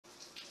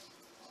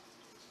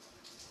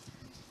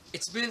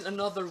It's been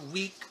another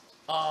week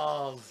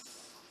of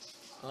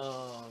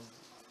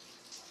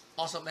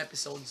awesome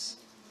episodes.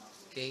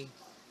 Okay,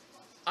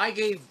 I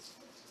gave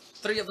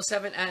 3 of the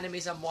 7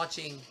 animes I'm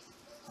watching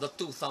the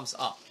 2 thumbs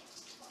up.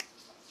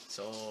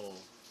 So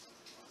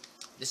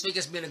this week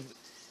has been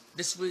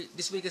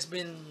this week has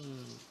been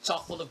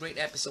chock full of great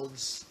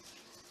episodes,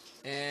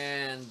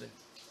 and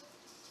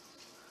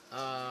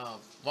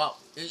well,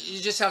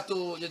 you just have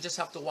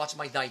to watch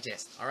my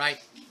digest. All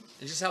right,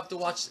 you just have to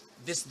watch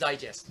this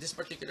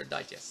particular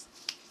digest.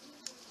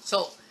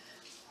 So,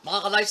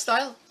 mga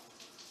ka-lifestyle,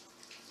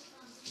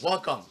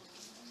 welcome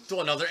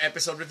to another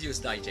episode Reviews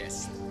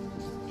Digest.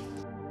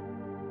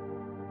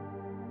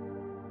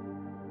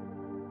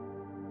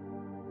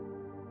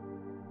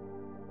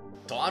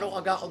 Toaro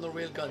Kagaku no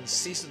Railgun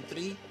Season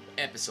 3,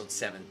 Episode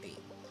 17.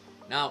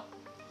 Now,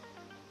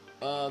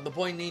 the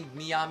boy named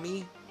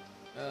Miyami,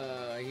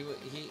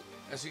 he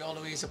as we all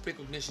know, he's a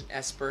precognition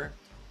esper,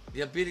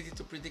 the ability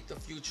to predict the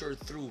future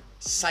through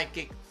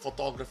psychic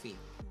photography.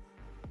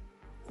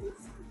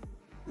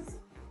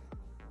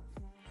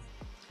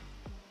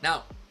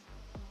 Now,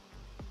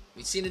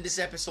 we've seen in this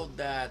episode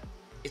that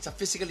it's a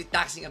physically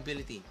taxing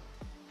ability.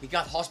 He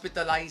got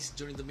hospitalized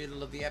during the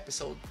middle of the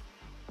episode.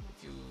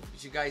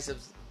 If you guys have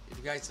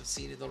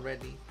seen it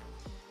already.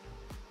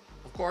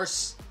 Of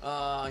course,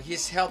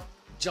 he's helped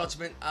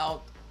Judgment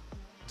out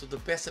to the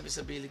best of his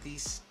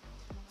abilities,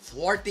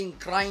 thwarting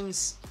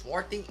crimes,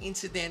 thwarting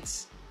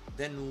incidents.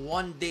 Then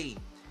one day,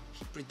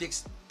 he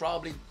predicts,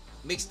 probably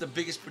makes the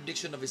biggest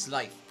prediction of his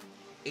life,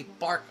 a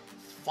park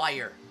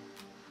fire.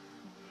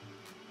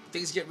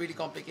 Things get really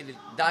complicated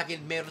dahil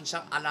meron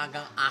siyang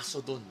alagang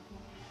aso dun.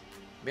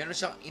 Meron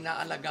siyang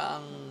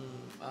inaalagaang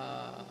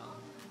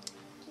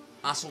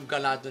asong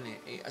gala dun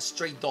a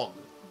stray dog.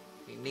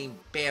 He named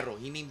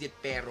it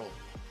Pero.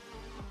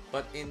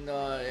 But in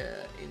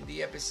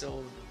the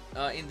episode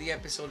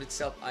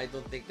itself, I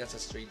don't think that's a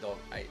stray dog.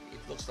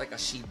 It looks like a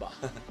Shiba.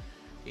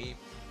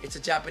 It's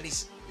a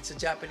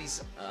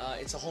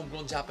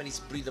homegrown Japanese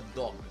breed of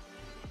dog.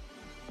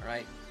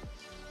 Alright?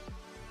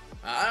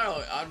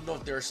 I don't know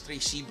if there are stray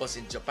Shibas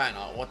in Japan.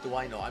 What do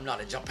I know? I'm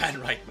not in Japan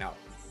right now.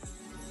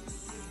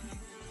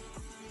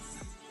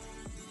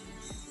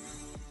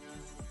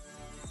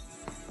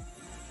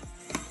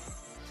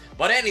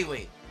 But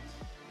anyway,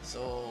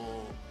 so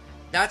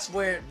that's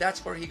where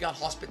he got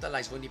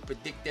hospitalized when he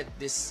predicted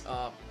this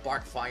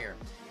park fire,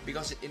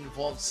 because it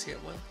involves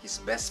his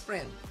best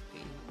friend,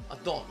 a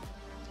dog.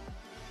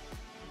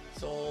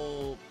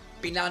 So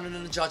pinano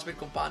na ng Judgment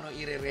kung paano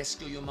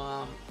i-rescue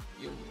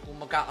kung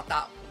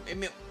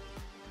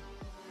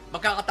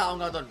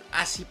magkakatao nga doon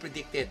as he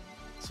predicted.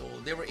 So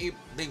they were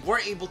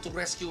able to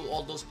rescue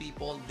all those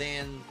people.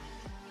 Then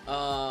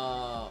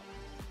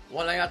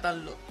wala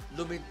yata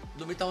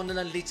lumitaw na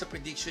lang late sa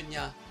prediction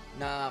niya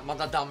na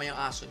madadama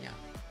yung aso niya.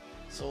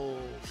 So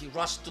he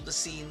rushed to the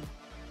scene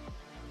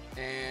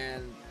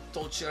and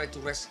told Shirai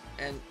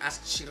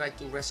asked Shirai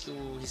to rescue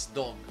his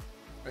dog,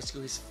 rescue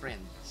his friend.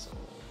 So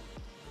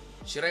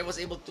Shirai was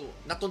able to,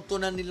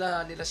 natuntunan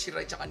nila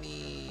Shirai tsaka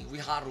ni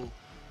Wiharu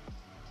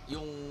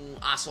yung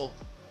aso.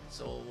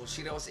 So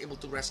Shirai was able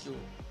to rescue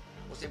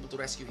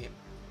him.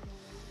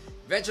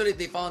 Eventually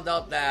they found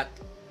out that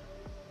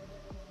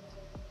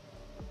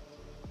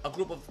a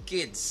group of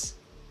kids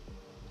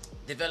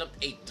developed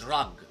a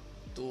drug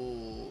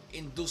to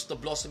induce the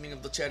blossoming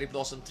of the cherry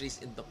blossom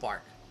trees in the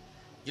park.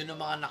 Yun ang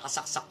mga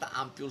nakasaksak na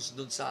ampules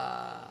dun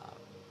sa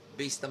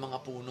base ng mga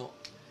puno,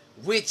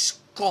 which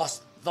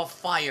caused the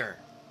fire.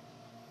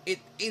 It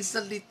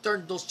instantly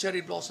turned those cherry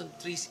blossom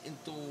trees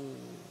into,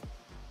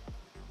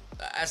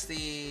 as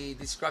they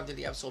described in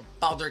the episode,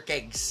 powder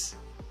kegs.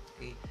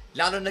 Okay?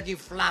 Lalo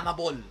naging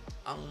flammable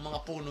ang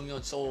mga punong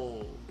yun.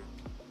 So,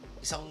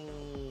 isang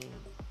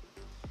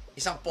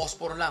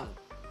posporo lang.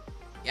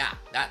 Yeah,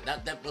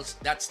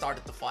 that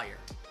started the fire.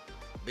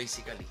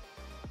 Basically,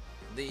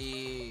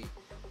 the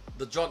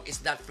drug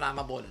is that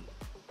flammable.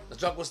 The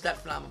drug was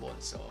that flammable.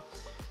 So,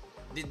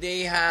 did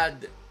they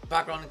had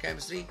background in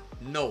chemistry?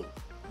 No.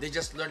 They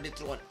just learned it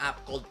through an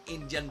app called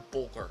Indian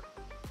Poker.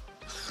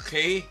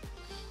 Okay?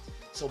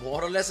 So,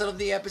 moral lesson of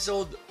the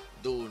episode,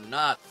 do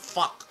not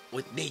fuck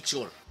with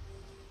nature.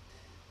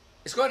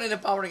 It's quite an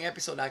empowering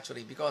episode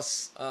actually,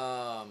 because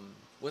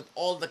with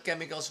all the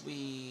chemicals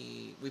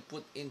we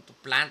put into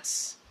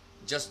plants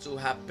just to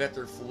have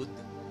better food.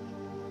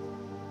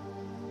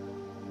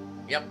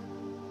 Yep.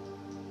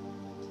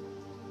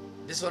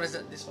 This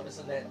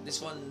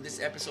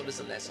episode is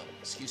a lesson.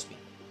 Excuse me.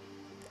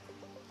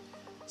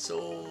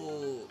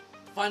 So,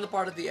 final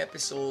part of the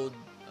episode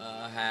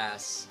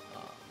has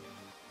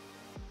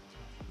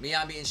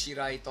Miyami and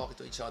Shirai talking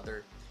to each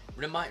other.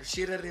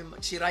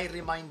 Shirai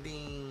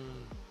reminding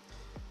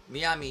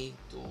Miyami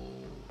to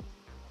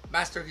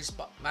master his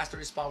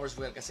powers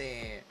well,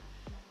 kasi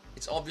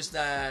it's obvious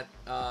that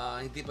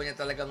hindi pa niya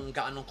talagang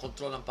gaanong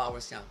control ang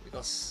powers niya,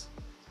 because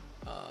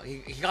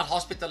he got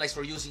hospitalized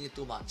for using it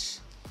too much.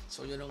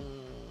 So yun ang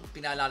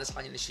pinaalala sa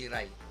kanya ni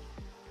Shirai.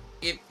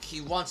 If he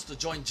wants to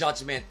join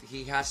Judgment,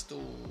 he has to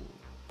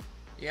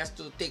He has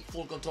to take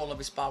full control of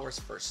his powers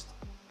first.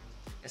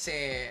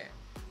 Kasi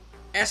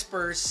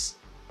espers,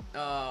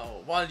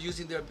 while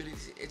using their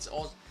abilities, it's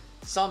also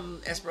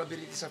some esper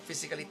abilities are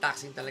physically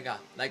taxing talaga,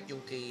 like yung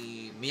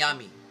kay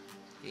Miami.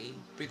 Okay,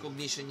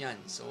 precognition yan.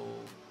 So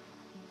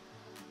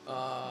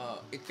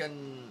it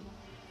can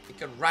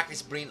rack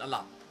his brain a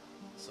lot.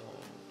 So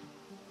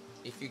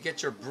if you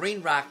get your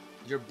brain racked,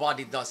 your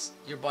body goes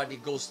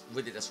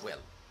with it as well.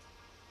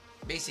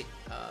 Basic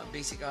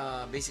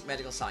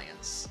medical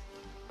science.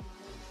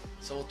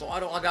 So to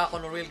Aro Kagaku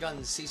no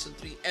Railgun Season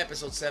 3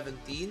 Episode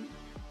 17,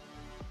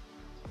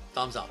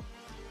 thumbs up.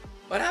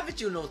 But haven't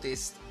you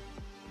noticed,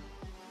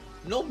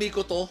 no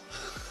Mikoto?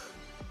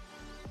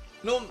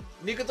 No,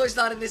 Mikoto is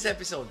not in this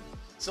episode.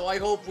 So I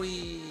hope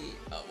we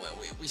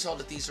saw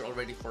the teaser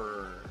already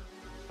for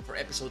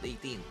episode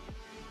 18.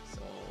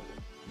 So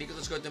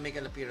Mikoto's going to make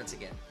an appearance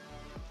again.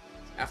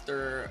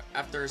 After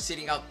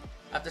sitting out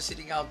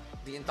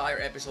the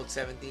entire episode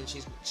 17,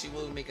 she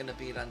will make an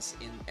appearance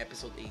in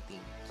episode 18.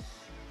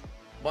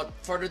 But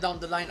further down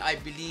the line, I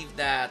believe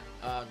that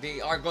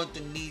they are going to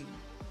need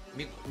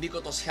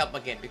Mikoto's help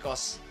again,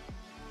 because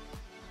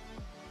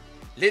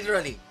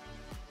literally,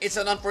 it's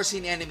an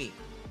unforeseen enemy.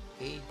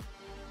 Okay?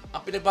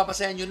 Ang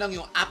pinagbabasayan nyo lang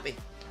yung app eh.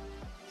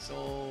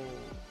 So,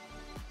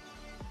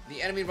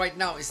 the enemy right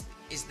now is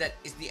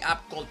the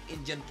app called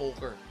Indian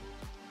Poker.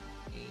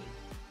 Okay?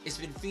 It's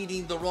been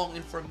feeding the wrong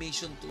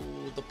information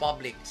to the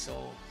public.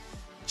 So,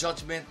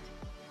 Judgment,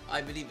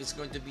 I believe, is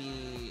going to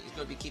be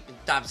keeping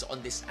tabs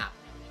on this app.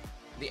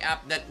 The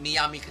app that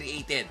Miami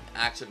created,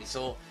 actually.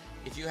 So,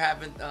 if you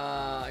haven't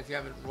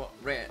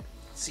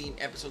seen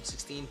episode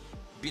 16,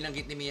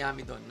 binanggit ni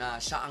Miami doon na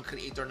siya ang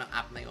creator ng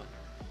app na yon.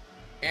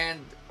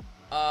 And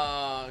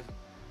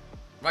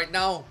right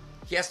now,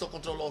 he has no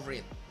control over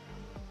it.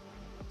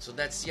 So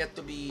that's yet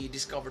to be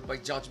discovered by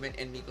Judgment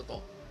and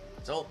Mikoto.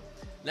 So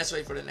let's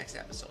wait for the next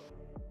episode.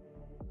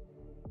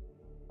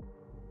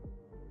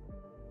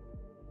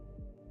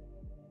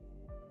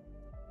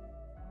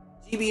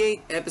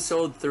 Gibiate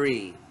episode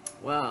 3.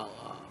 Well,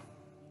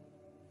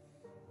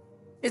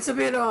 it's a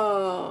bit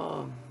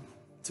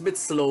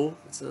slow.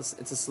 It's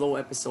a slow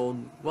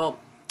episode. Well,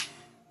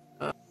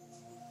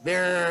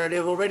 they're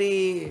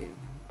already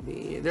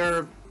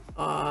leaving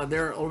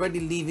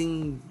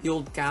the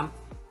old camp,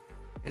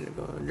 and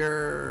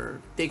they're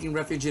taking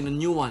refuge in a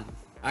new one.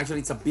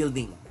 Actually, it's a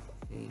building.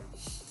 Okay.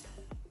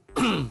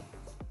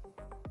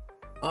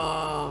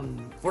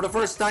 For the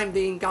first time,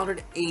 they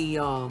encountered a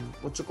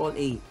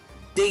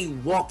day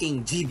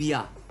walking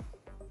Gibiate.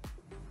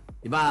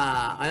 Diba?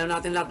 Alam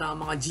natin lahat na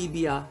mga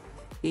Gibiate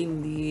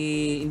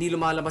hindi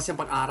lumalabas yung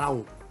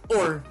pag-araw,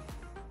 or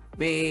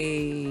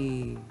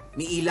may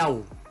ilaw.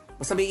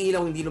 Basta may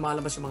ilaw, hindi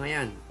lumalabas yung mga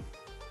yan.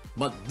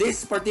 But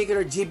this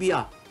particular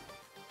Gibiate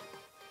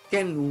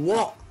can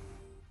walk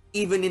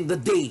even in the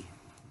day,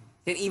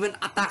 can even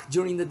attack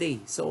during the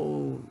day.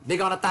 So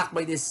they got attacked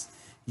by this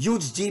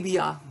huge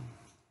Gibiate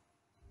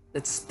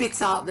that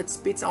spits out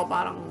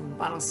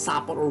parang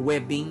sapot or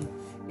webbing.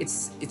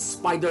 It's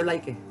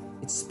spider-like eh.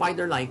 It's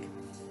spider-like.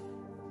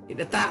 It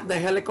attacked the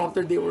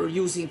helicopter they were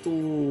using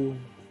to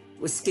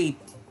escape.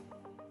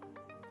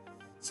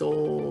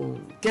 So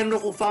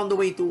Kenroku found a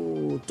way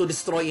to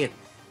destroy it.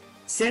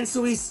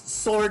 Sensui's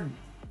sword,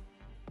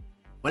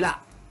 wala,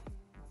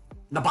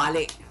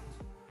 nabali.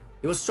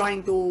 He was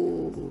trying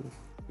to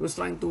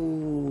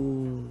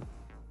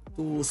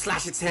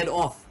slash its head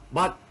off,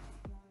 but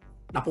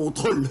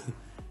naputol.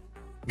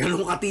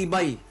 Ganun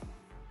katibay.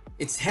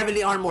 It's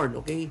heavily armored,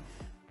 okay?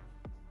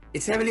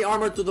 It's heavily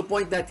armored to the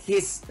point that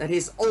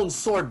his own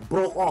sword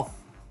broke off.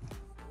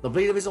 The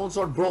blade of his own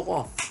sword broke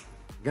off.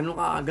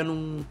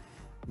 Ganun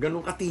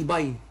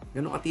katibay.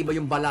 Ganun katibay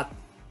yung balat.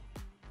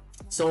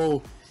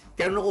 So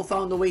Kagaku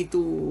found a way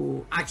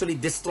to actually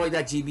destroy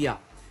that Gibiate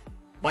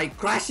by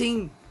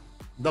crashing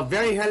the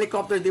very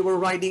helicopter they were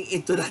riding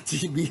into that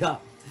Gibiate.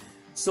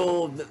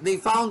 So they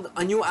found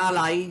a new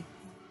ally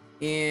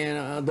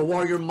in the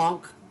warrior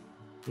monk.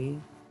 Okay?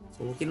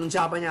 So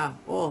kinunsaba niya,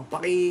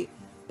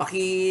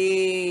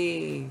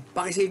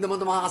 paki-save naman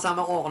itong mga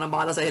kasama ko, ako nang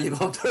bahala sa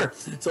helicopter.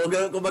 So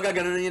kumbaga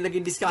ganun na yung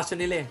naging discussion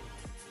nila eh.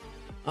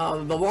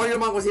 The warrior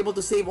monk was able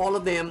to save all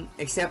of them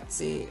except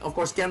of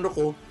course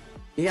Kagaku.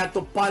 He had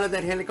to pilot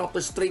that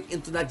helicopter straight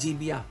into that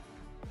Gibiate.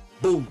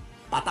 Boom!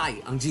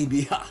 Patay ang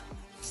Gibiate.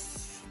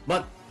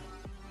 But,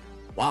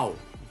 wow.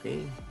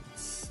 Okay?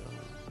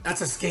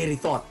 That's a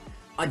scary thought.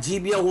 A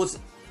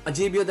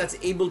Gibiate that's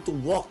able to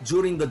walk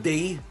during the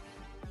day.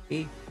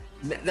 Okay?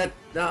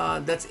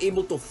 That's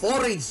able to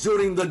forage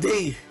during the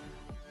day.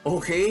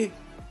 Okay?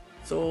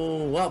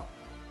 So, well,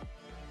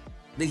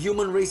 the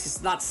human race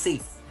is not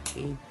safe.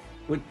 Okay?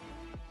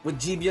 With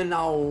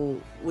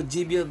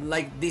Gibiate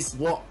like this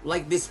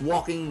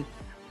walking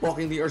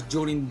the earth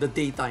during the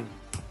daytime.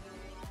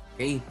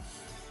 Okay?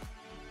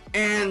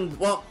 And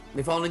well,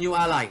 they found a new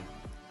ally.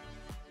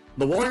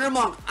 The warrior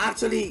monk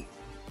actually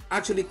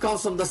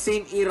comes from the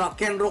same era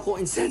Kagaku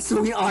and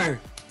Sensui are.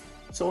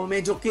 So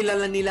medyo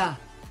kilala nila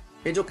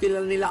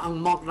ang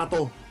monk na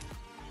to.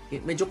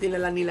 Medyo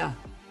kilala nila.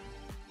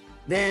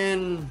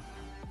 Then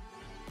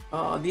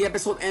the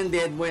episode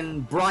ended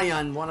when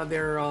Brian, one of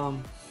their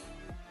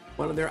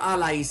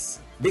allies,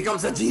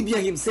 becomes a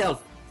Gibiate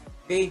himself.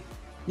 Okay?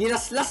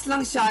 Nilaslas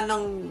lang siya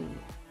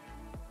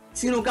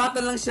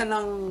sinugatan lang siya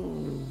ng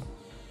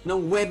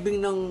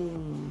webbing ng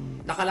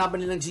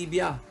nakalaban nilang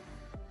Gibiate.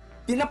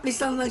 Tinaplis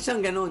lang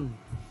siyang ganun.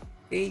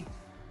 Okay?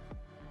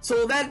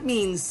 So that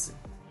means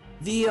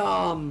the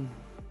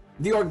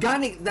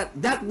organic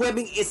that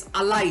webbing is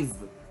alive.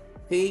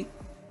 Okay?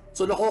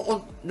 So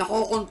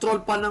nako-control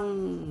pa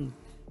ng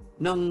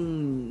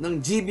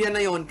Gibiate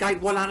na yon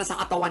kahit wala na sa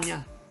katawan niya.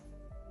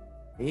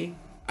 Okay?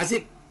 As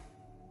if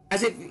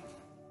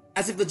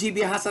the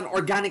Gibiate has an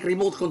organic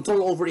remote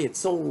control over it.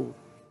 So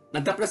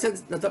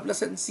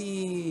nadaplasan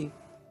si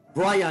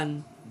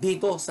Brian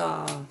dito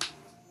sa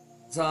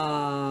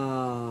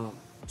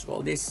what's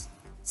called this,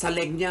 sa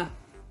leg niya,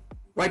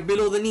 right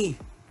below the knee.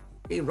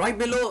 Okay, right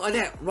below,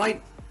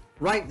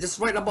 just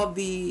right above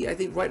the, I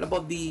think right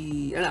above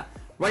the,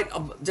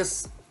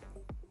 just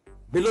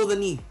below the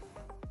knee.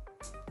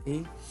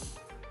 Okay,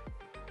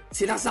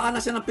 sinaksakan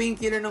na siya ng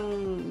painkiller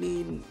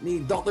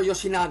ni Dr.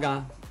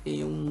 Yoshinaga,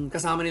 yung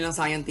kasama nilang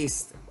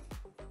scientist.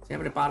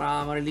 Siyempre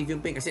para ma-relieve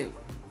yung pain kasi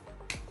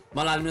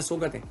malalim na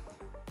sugat eh.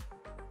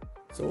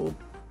 So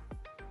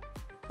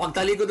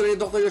pagtalikod rin ni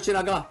Dr.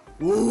 Yoshinaga,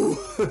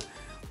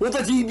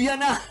 puta Gibiate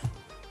na!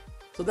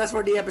 So that's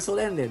where the episode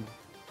ended.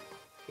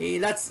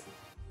 That's,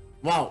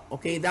 wow,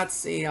 okay,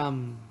 that's a,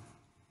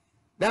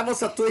 that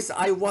was a twist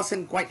I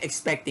wasn't quite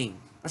expecting.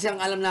 Kasi ang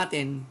alam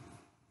natin,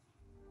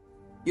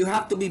 you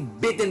have to be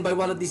bitten by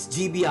one of these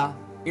Gibiate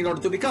in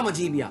order to become a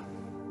Gibiate.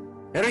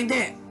 Pero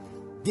hindi,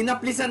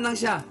 dinaplisan lang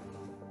siya.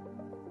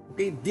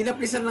 Okay,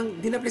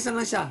 dinaplisan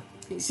lang siya.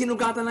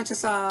 Sinugatan lang siya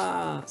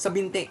sa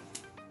binti.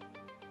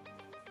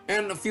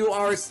 And a few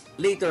hours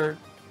later,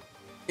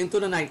 into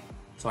the night,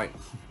 sorry,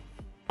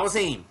 I was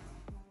saying,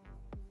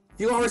 a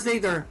few hours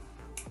later,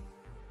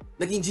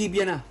 naging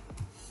Gibiate na.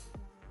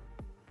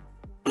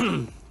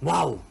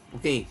 Wow,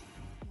 okay.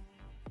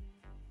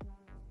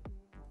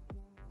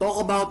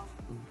 Talk about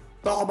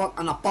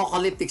an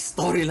apocalyptic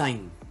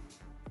storyline.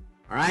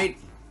 Alright?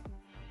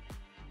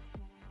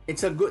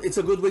 It's a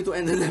good way to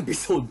end an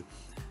episode.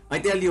 I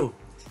tell you,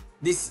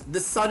 the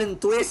sudden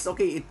twist,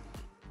 okay,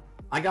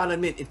 I gotta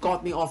admit, it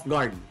caught me off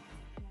guard.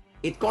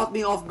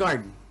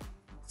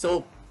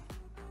 So,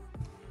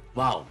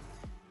 wow.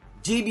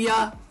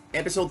 Gibiate,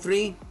 episode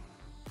 3,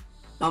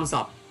 thumbs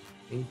up.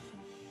 Okay.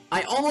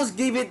 I almost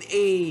gave it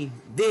a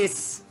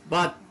this,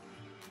 but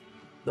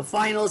the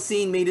final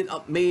scene made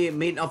up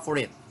for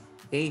it.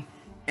 Okay?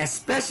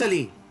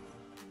 Especially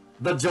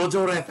the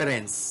JoJo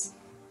reference.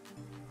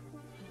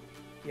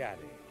 Yare.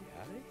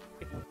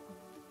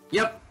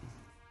 Yep.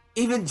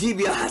 Even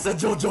Gibiate has a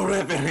JoJo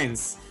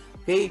reference.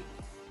 Okay?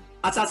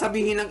 At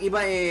sasabihin ng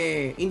iba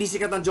hindi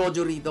sikat ang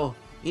JoJo rito.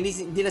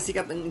 Hindi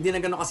na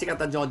gano'n kasikat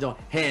ang JoJo.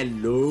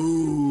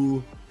 Hello!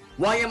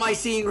 Why am I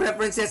seeing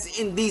references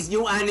in these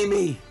new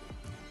anime?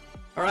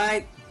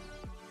 Alright?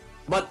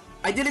 But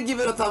I didn't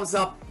give it a thumbs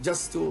up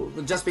just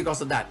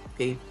because of that.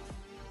 Okay?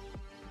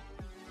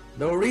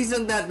 The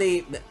reason that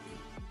they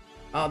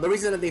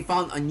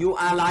found a new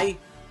ally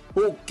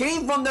who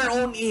came from their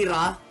own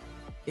era,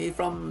 okay,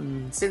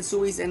 from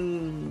Sensui's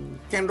and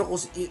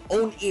Kenroku's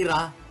own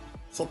era.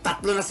 So,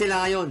 tatlo na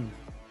sila ngayon.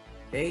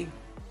 Okay?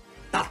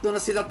 Tatlo na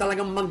sila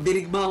talagang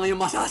magdirigma ngayon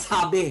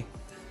masasabi.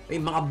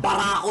 Okay, mga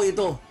barako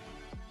ito.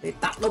 Okay,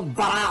 tatlong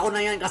barako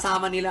na yan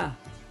kasama nila.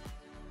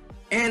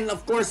 And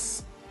of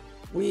course,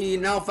 we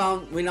now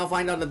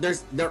find out that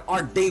there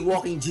are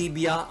daywalking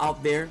Gibiate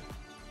out there.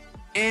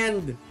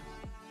 And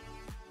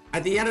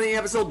at the end of the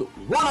episode,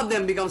 one of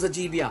them becomes a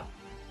Gibiate.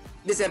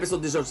 This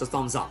episode deserves a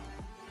thumbs up.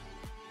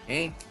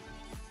 Okay?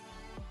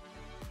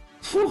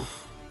 Whew.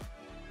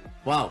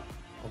 Wow.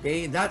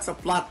 Okay, that's a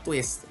plot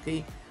twist.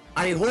 Okay,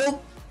 I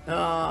hope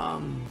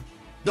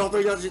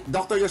Dr.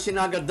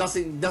 Yoshinaga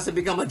doesn't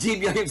become a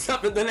Gibiate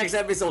himself in the next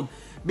episode,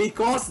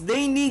 because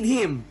they need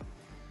him.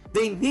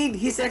 They need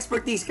his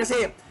expertise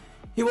kasi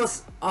he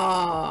was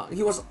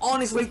on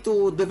his way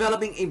to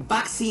developing a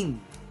vaccine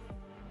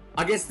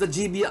against the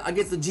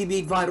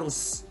Gibiate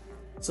virus.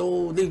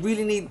 So they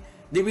really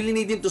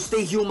need him to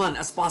stay human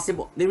as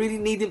possible. They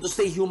really need him to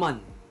stay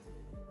human.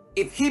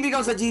 If he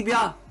becomes a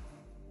Gibiate,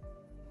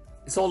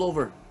 it's all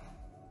over.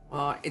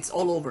 It's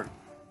all over.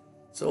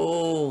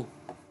 So,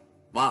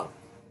 wow.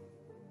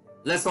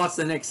 Let's watch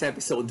the next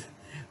episode.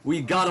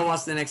 We gotta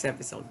watch the next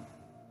episode.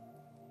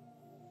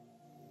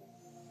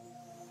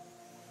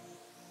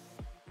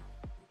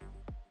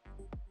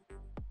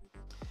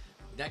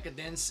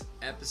 Deca-Dence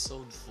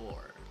episode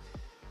 4.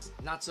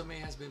 Natsume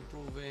has been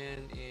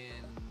proven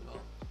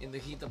in the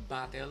heat of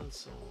battle.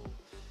 So,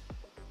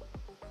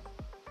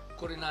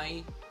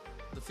 Kurenai,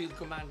 the field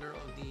commander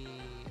of the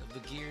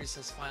Gears,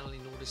 has finally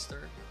noticed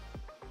her.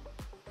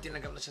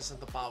 Tinanggap na siya sa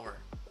the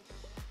power.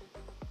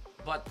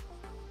 But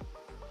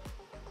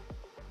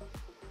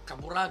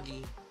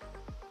Kaburagi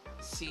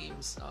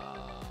seems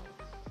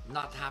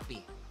not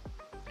happy.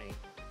 Okay?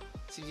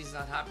 Seems he's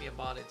not happy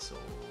about it, so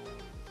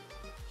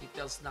he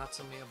tells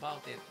Natsume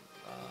about it.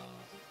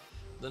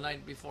 the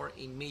night before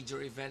a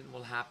major event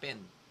will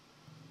happen.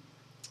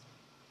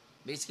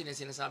 Basically, na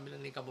sinasabi na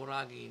ni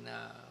Kaburagi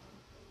na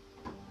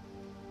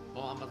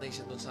mamamatay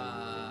siya doon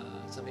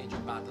sa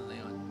major battle na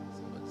yun.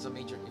 Sa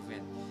major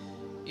event.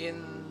 In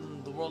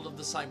the world of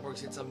the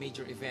cyborgs, it's a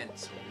major event.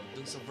 So,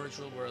 dun sa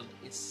virtual world,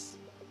 it's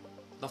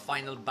the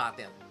final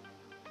battle.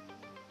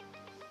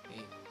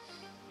 Okay.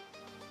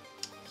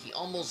 He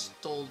almost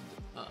told,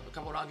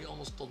 Kaburagi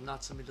almost told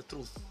Natsume the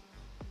truth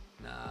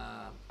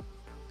na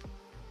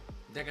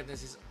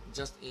Deca-Dence is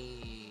just a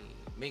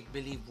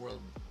make-believe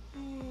world.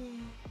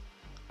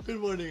 Good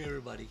morning,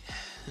 everybody.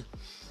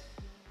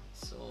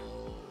 So,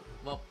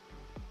 well,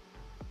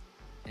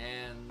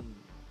 and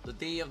the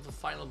day of the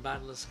final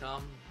battle has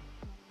come.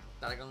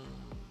 Talagang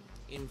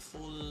in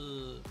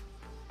full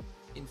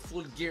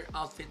gear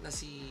outfit na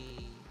si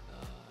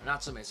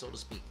Natsume, so to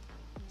speak.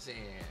 Kasi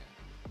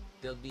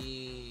they'll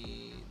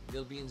be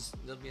in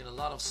a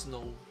lot of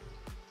snow.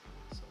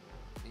 So,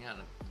 yan,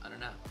 ano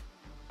na,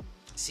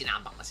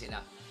 sinabak na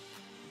sila.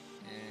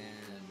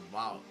 And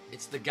wow,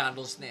 it's the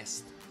Gandalf's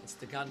nest. It's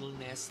the Gandalf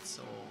nest,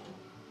 so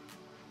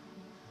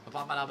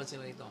mapapalaban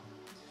sila nito.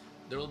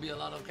 There will be a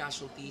lot of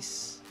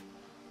casualties.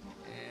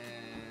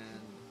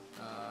 And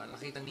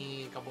nakita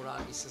ni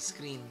Kaburagi sa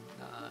screen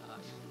na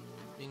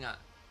yung nga,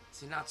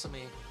 si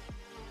Natsume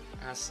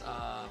has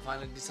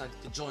finally decided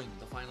to join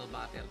the final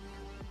battle.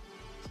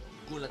 So,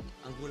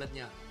 ang gulat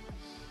niya.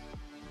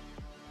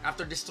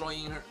 After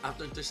destroying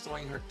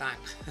her tank,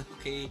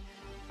 okay,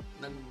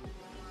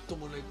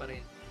 tumuloy pa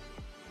rin.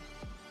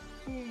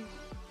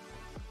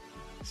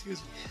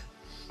 Excuse me.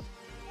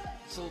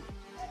 So,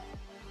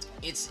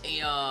 it's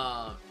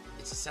a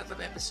setup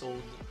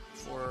episode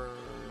for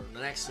the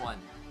next one,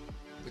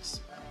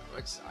 which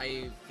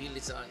I feel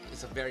it's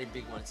a very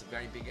big one. It's a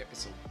very big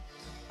episode.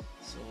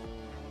 So,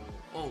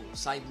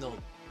 side note,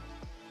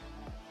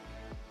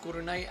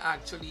 Kurenai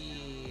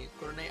actually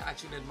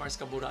admires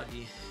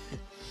Kaburagi.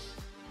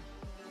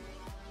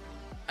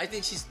 I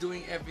think she's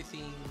doing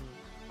everything.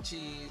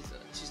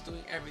 She's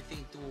doing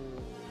everything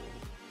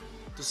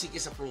to seek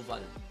his approval.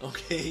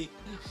 Okay,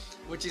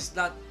 which is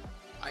not.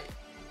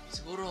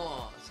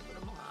 Siguro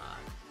mga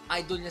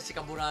idol niya si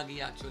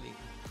Kaburagi actually.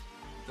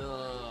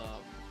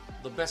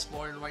 The best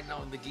born right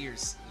now in the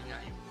gears. Yung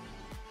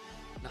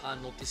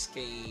naka-notice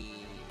kay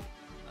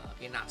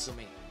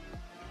Natsume.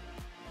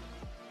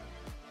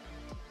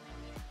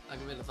 I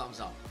give it a thumbs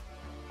up.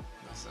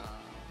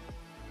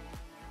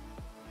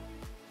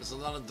 There's a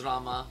lot of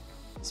drama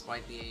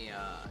despite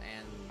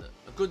and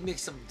a good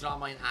mix of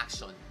drama and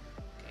action.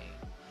 Okay.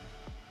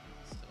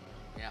 So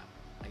yeah,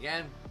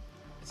 again,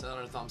 it's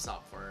another thumbs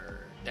up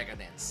for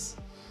Deca-Dence.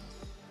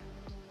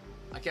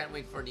 I can't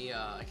wait for the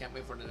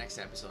next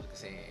episode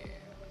kasi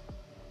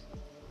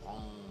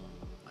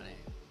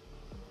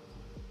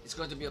it's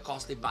going to be a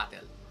costly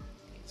battle.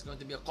 It's going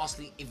to be a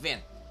costly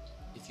event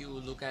if you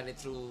look at it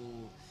through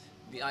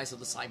the eyes of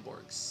the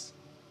cyborgs,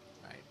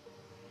 right?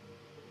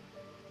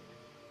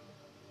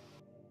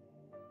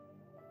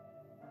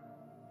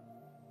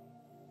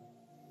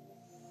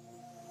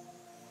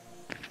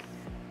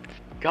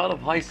 God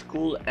of High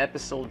School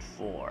Episode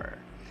 4.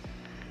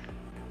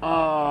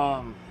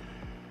 I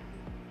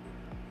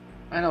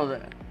know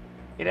that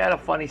it had a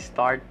funny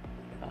start.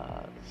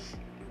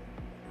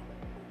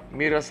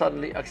 Mira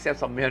suddenly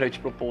accepts a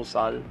marriage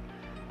proposal.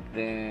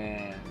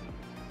 Then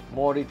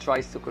Mori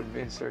tries to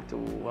convince her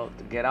to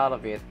get out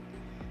of it.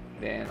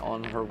 Then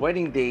on her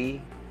wedding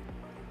day,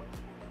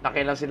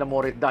 nakilang sila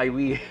Mori at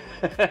Daiwi.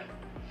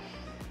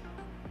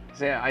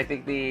 Kasi I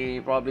think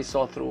they probably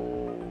saw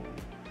through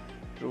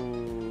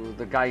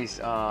the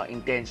guy's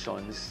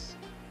intentions.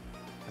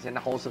 Kasi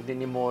nakausap din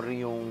ni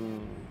Mori yung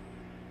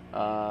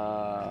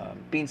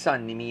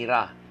pinsan ni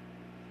Mira.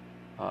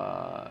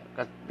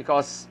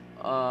 Because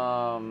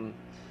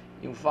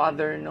yung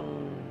father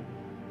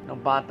ng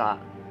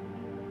bata,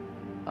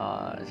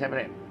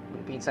 siyempre,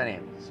 yung pinsan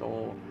eh.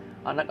 So,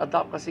 ang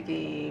nag-adopt kasi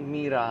kay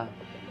Mira,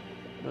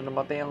 nung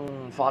namatay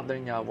ang father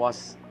niya,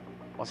 was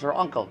her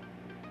uncle.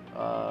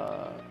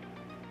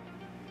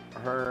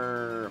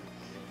 Her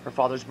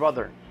father's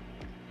brother.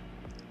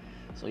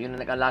 So, yun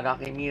ang nag-alaga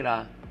kay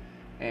Mira.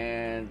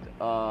 And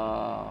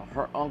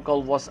her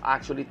uncle was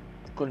actually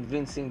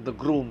convincing the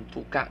groom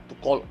to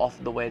call off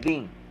the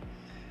wedding.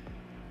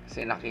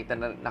 Kasi nakita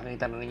na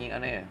niya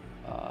yung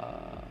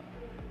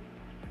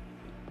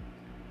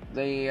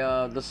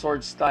the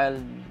sword style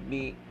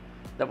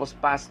that was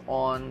passed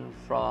on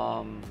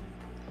from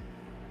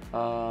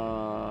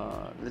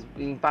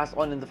being passed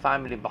on in the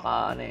family,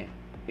 baka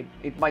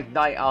it might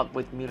die out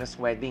with Mira's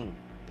wedding.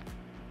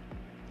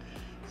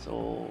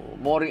 So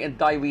Mori and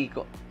Daiwi,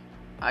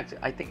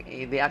 I think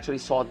they actually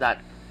saw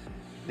that.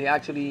 They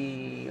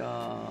actually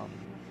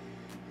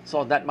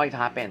saw that might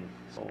happen.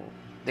 So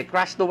they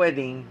crashed the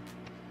wedding,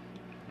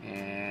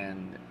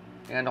 and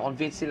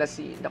na-convince nila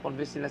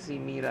si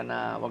Mira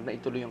na wag na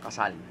ituloy yung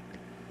kasal.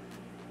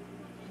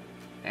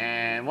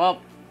 And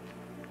well,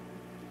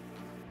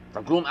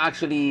 the groom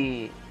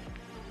actually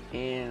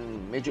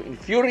medyo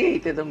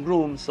infuriated ang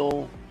groom,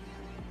 so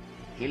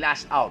he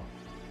lashed out.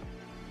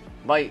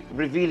 by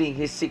revealing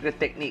his secret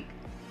technique.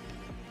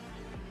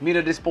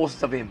 Mira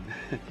disposes of him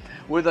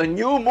with a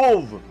new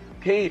move.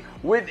 Okay,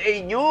 with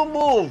a new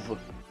move.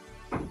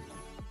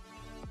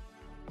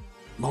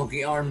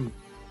 Monkey arm.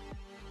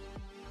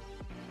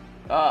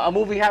 A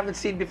movie we haven't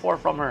seen before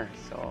from her.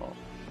 So,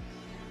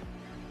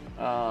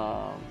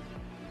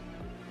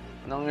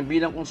 nang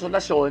bilang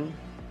konsolasyon,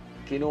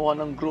 kinuha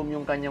ng groom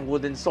yung kanyang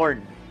wooden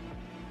sword.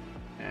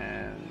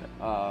 And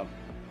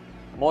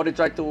Mori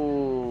tried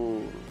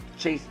to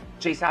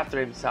chase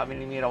after him. Sabi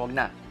ni Mira, wag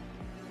na.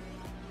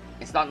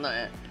 It's not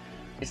the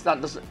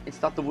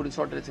wooden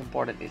sword that's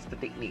important. It's the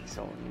technique.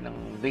 So,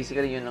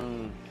 basically yun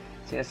ang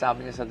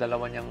sinasabi niya sa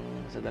dalawa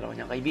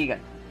niyang kaibigan.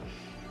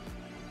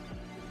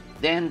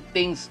 Then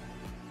things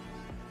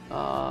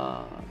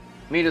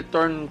made a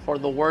turn for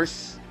the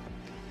worse.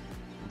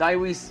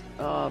 Daiwi's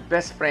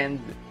best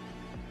friend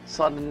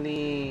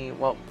suddenly,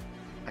 well,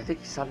 I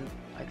think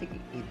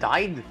he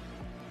died.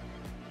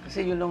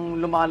 Kasi yun ang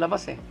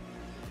lumalabas eh.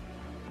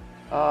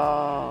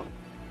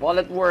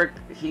 While at work,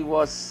 he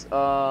was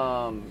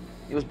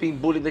being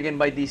bullied again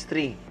by these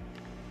three.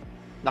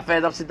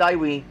 Na-fed up si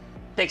Daiwi,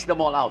 takes them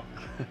all out.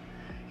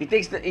 He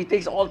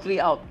takes all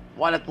three out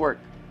while at work.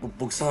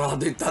 Pag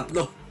sarado yung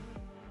tatlo.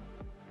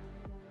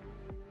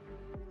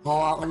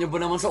 Hawakan niyo ba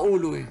naman sa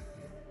ulo eh?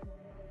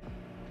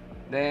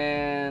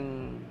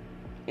 Then,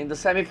 in the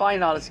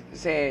semifinals,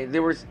 kasi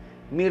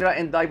Mira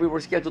and Daiwi were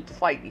scheduled to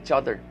fight each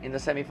other in the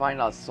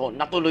semifinals. So,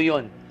 natuloy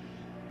yun.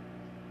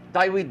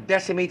 Daiwi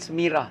decimates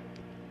Mira.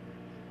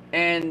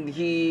 And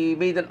he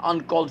made an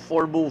uncalled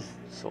for move.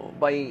 So,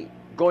 by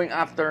going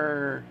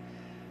after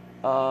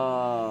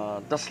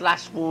the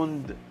slash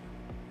wound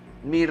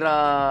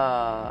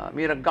Mira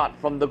got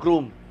from the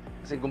groom.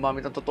 Kasi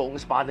gumamit ng totoong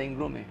espada yung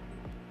groom eh.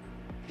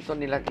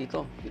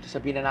 Dito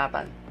sa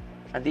binanatan.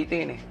 Andito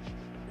yun eh.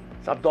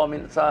 Sa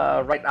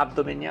right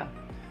abdomen niya.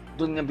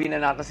 Doon nga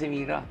binanatan si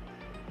Mira.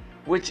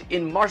 Which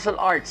in martial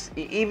arts,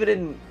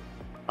 even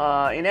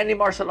in any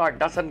martial art,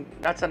 that's an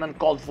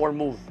uncalled for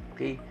move.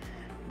 Okay?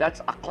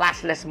 That's a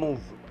classless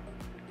move.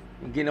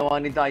 Yung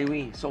ginawa ni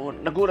Daiwi. So,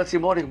 nagulat si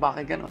Mori,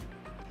 bakit gano'n?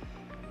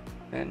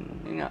 And,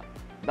 yun nga,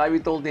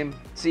 Daiwi told him,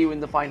 see you in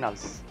the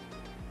finals.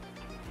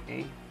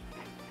 Okay?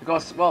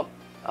 Because, well,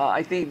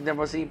 I think there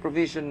was a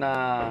provision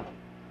na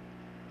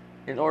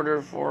in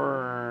order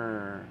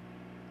for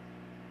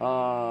in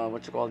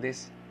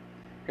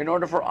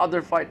order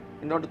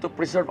to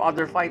preserve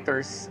other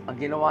fighters, ang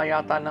ginawa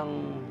yata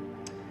ng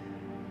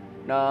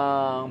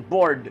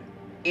board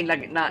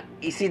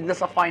isid na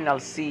sa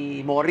finals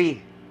si Mori.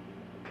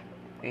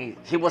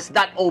 He was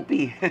that OP.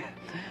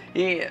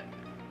 The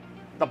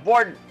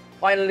board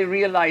finally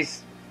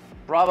realized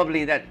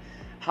probably that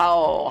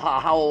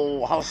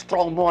how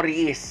strong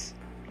Mori is.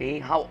 Okay?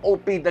 How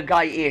OP the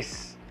guy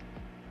is.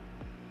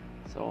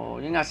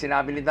 So, yun nga,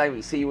 sinabi ni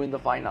Daiwi, see you in the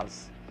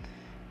finals.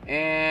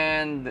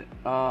 And,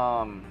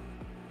 I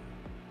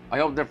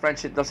hope their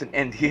friendship doesn't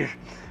end here.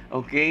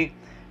 Okay?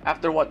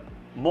 After what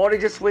Mori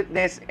just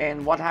witnessed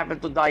and what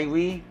happened to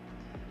Daiwi,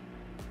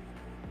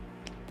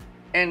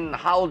 and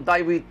how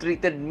Daiwi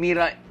treated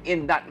Mira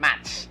in that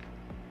match,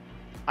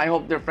 I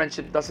hope their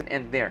friendship doesn't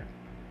end there.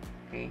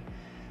 Okay?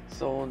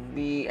 So,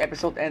 the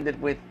episode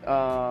ended with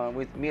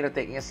Mira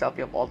taking a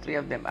selfie of all three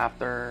of them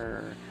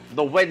after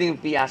the wedding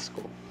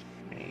fiasco.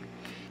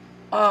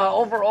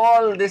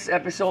 Overall, this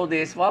episode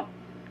is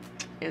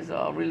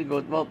really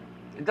good. Well,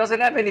 it doesn't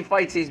have any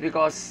fight scenes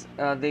because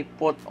they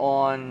put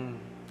on.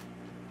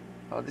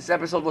 This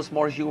episode was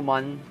more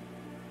human.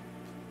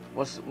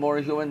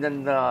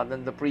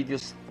 Than the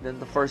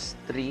first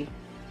three.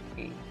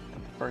 Okay, the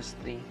first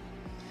three.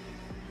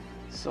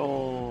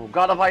 So,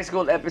 God of High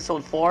School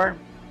episode 4.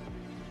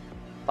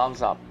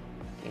 Thumbs up.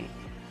 Okay.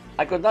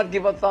 I could not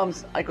give a 2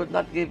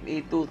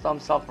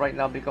 thumbs up right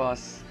now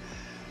because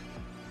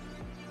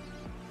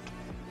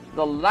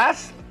the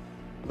last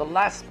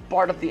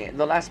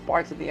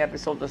parts of the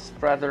episode was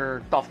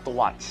rather tough to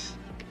watch.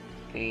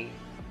 Okay,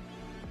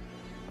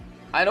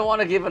 I don't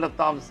want to give it a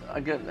thumbs. I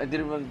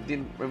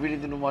really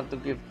didn't want to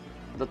give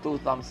the 2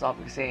 thumbs up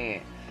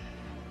because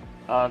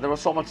there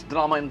was so much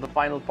drama in the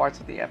final parts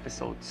of the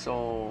episode.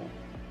 So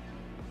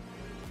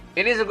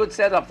it is a good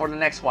setup for the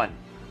next one.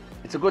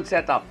 It's a good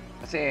setup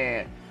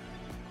kasi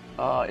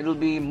it'll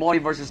be Mori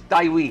versus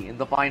Daiwi in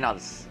the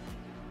finals.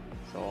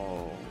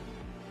 So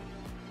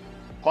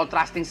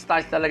contrasting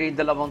styles talaga yung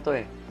dalawang to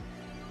eh.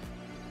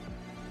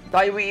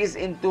 Daiwi is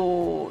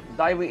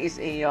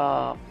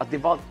a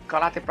devout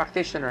karate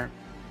practitioner.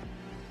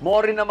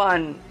 Mori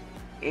naman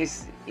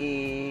is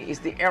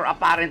the heir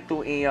apparent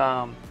to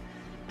an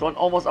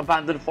almost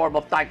abandoned form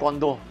of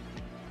taekwondo,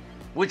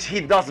 which he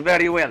does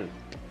very well.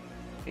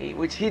 Okay?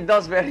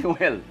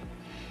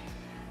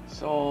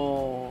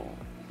 So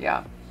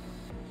yeah,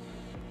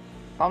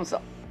 thumbs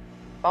up.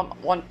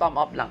 One thumb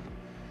up lang.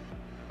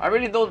 I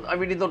really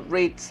don't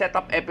rate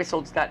setup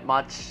episodes that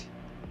much.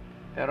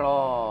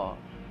 Pero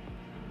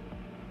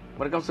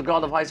when it comes to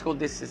God of High School,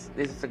 this is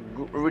a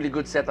really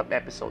good setup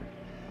episode.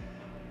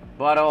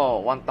 But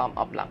 1 thumb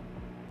up lang.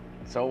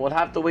 So we'll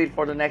have to wait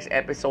for the next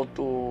episode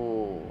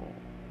to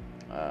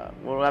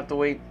we'll have to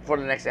wait for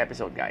the next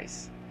episode,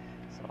 guys.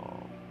 So,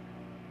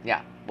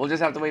 yeah, we'll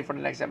just have to wait for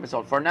the next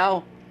episode. For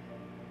now,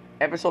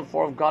 episode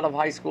 4 of God of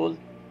High School,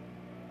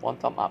 1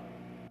 thumb up.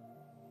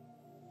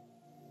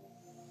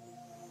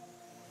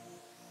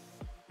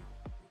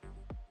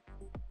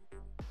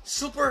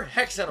 Super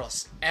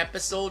HXEROS,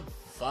 episode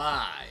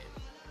 5.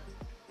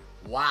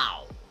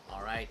 Wow.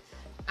 All right.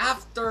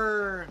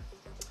 After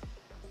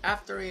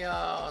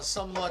a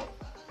somewhat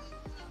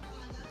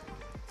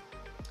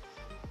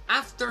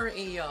after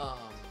a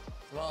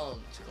well,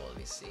 let's call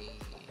this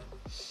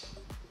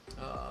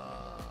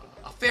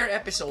a fair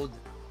episode.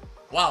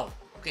 Wow.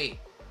 Okay.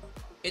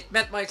 It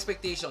met my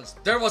expectations.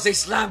 There was a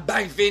slam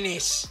bang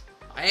finish.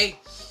 Okay.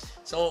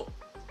 So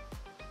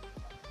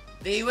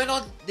they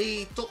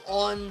took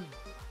on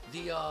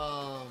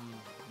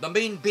the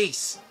main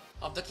base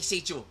of the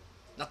Kiseichu.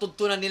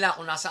 Natutunan nila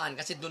kung nasaan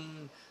kasi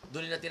doon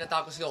nila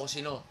tinatawag si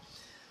Hoshino.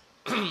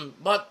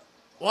 but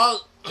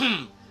while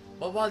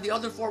the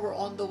other 4 were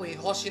on the way,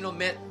 Hoshino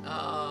met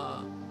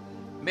a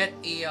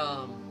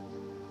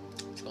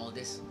let's call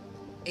this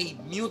a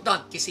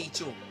mutant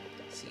Kiseichu,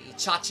 si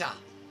Chacha.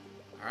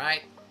 All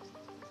right,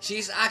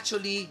 she's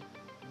actually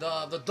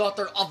the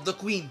daughter of the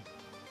queen,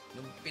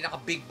 yung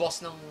pinaka big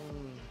boss ng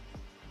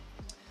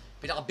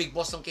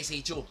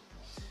Kiseichu.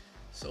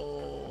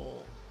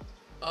 So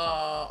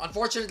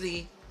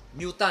unfortunately,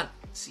 mutant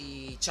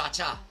si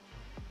Chacha,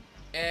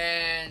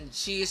 and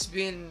she's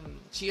being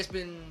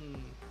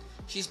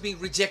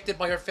rejected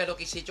by her fellow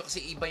Kiseichu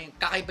kasi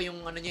kakaiba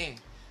yung ano niya eh.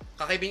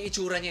 Kakaiba yung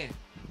itsura niya eh.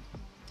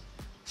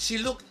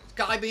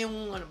 Kakaiba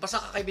yung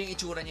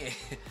itsura niya eh.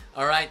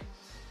 All right.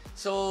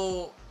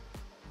 So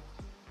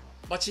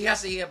but she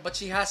has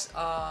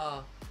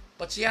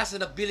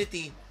an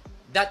ability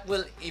that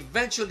will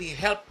eventually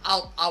help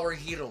out our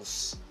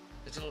heroes.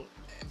 It will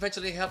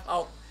eventually help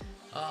out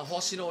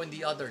Hoshino and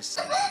the others.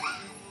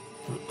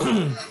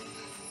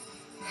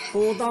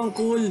 Putang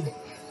cool.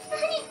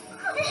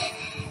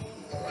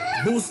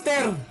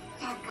 Booster.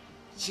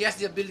 She has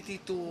the ability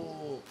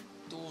to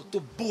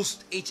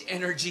boost H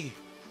energy.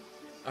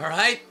 All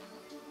right?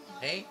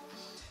 Okay?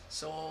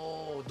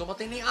 So,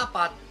 dumating na yung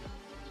 4.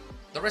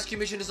 The rescue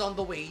mission is on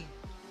the way.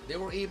 They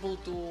were able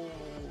to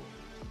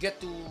get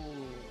to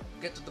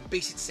the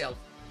base itself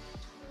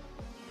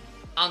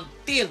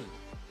until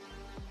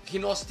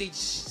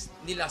hinostage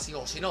nila si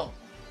Hoshino.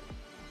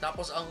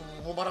 Tapos ang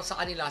humarap sa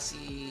kanila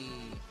si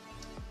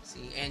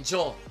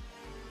Enjo.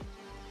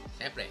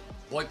 Siyempre,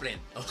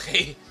 boyfriend.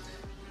 Okay?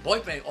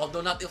 Boyfriend,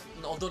 although not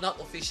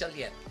official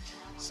yet.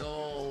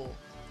 So,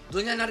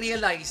 doon niya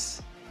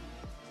na-realize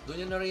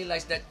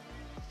that,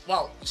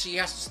 wow, she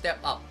has to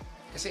step up.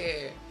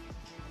 Kasi,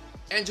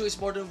 Enjo is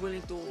more than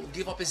willing to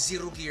give up his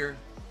zero gear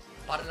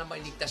para na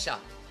mailigtas siya.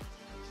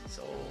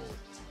 So,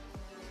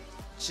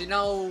 she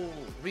now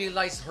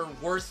realized her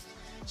worth.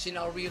 She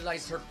now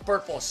realized her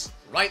purpose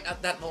right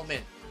at that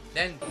moment.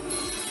 Then,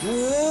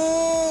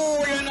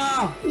 Oh, yan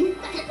na.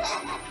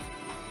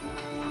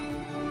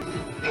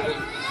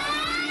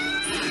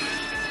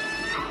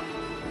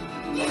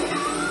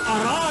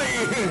 Aray!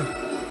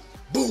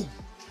 boom!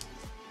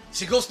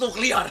 She goes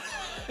nuclear.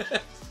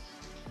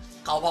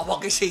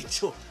 Kawawa kay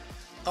Seicho.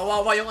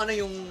 Kawawa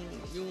yung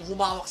yung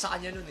humawak sa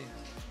kanya nun eh.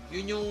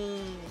 Yun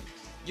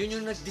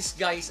yung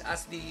nag-disguise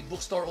as the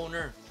bookstore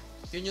owner.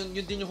 Yun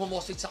din yung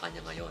humostage sa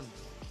kanya ngayon.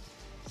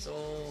 So,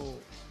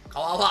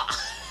 kawawa.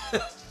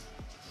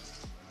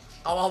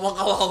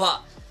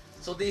 Kawawa.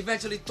 So, they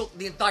eventually took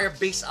the entire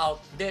base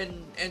out.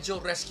 Then, Enjo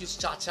rescues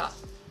Chacha.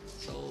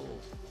 So,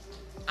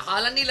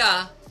 akala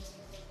nila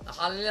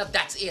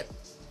that's it.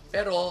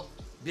 Pero,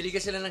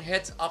 binigyan sila ng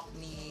heads up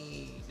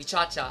ni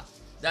Chacha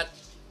that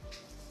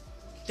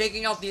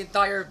taking out the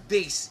entire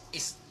base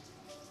is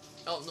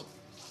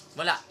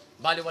wala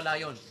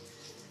yun.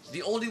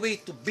 The only way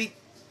to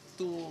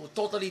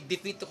totally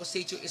defeat the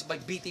Koseichu is by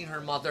beating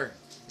her mother.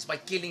 Is by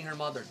killing her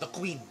mother, the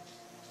queen.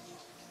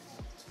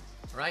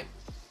 Right?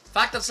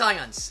 Fact of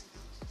science.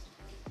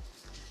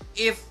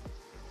 If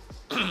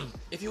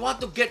you want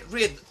to get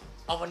rid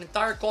of an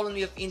entire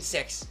colony of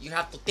insects, you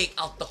have to take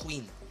out the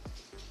queen.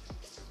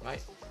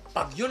 Right?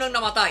 Pag yun ang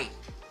namatay,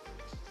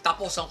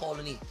 tapos ang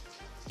colony.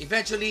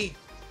 Eventually,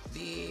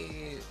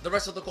 the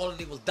rest of the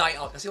colony will die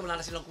out kasi wala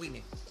na silang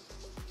queen eh.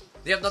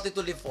 They have nothing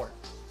to live for.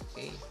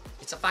 Okay?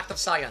 It's a fact of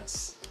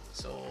science.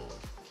 So,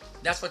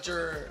 that's what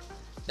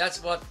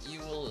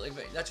you'll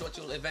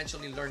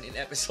eventually learn in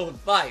episode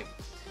 5.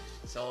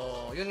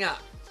 So, yun nga.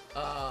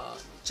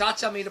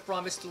 Chacha made a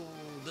promise to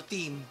the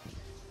team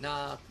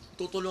na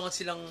tutulungan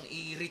silang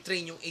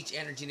i-retrain yung H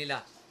energy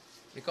nila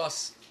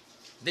because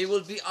they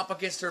will be up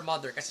against her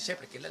mother kasi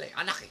syempre kilala eh,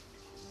 anak eh.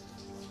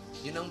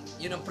 Yun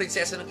ang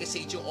prinsesa ng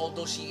Kiseichu,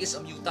 although she is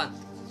a mutant.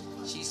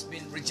 She's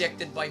been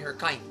rejected by her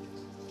kind.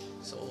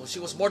 So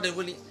she'll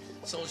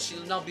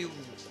now be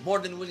more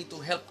than willing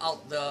to help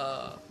out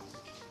the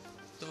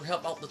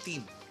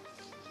team.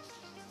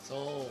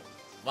 So,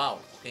 wow,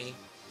 okay.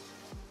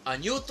 A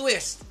new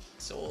twist.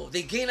 So,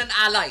 they gain an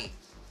ally.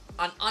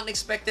 An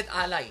unexpected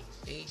ally.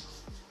 Okay?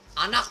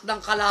 Anak ng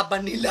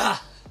kalaban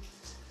nila.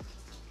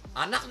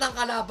 anak ng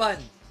kalaban,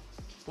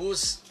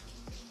 who's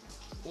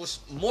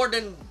more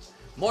than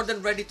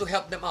ready to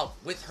help them out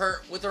with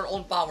her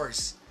own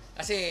powers.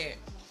 Kasi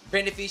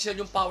beneficial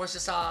yung powers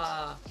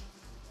sa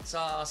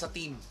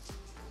team.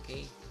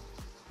 Okay?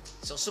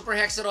 So Super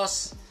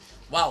HXEROS,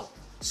 wow.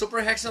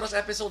 Super HXEROS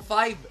episode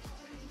 5,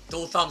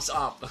 2 thumbs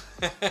up.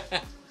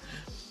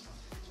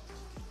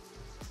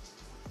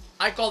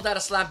 I call that a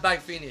slam bang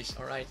finish,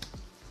 all right?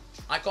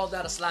 I call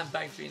that a slam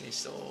bang finish.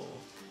 So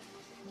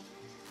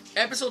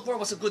episode 4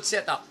 was a good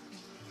setup.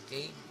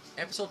 Okay?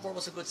 Episode 4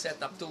 was a good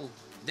setup to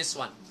this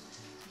one.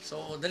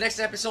 So the next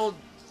episode,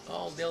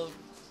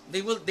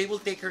 they will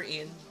take her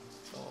in.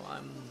 So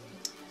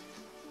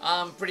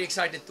I'm pretty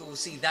excited to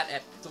see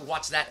to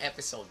watch that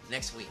episode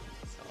next week.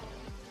 So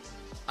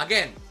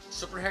again,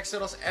 Super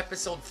HXEROS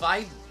episode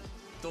 5,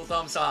 2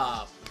 thumbs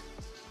up.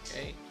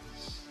 Okay?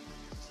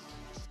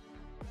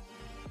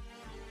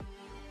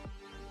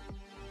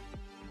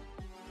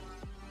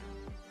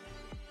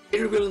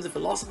 Here we go in the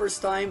Philosopher's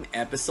Time,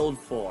 episode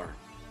 4.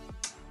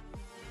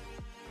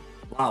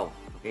 Wow,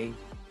 okay.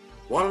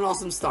 What an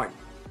awesome start.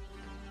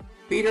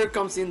 Peter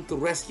comes in to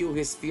rescue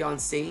his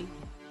fiancée.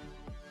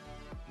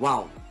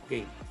 Wow,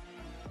 okay.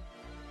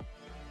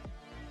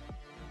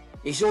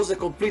 He shows a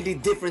completely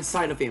different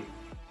side of him.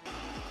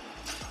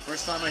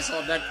 First time I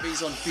saw that face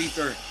on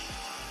Peter.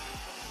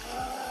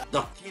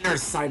 The killer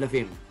side of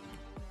him.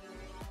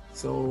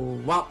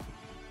 So, wow.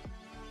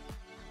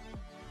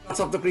 Cuts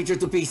up the creature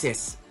to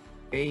pieces.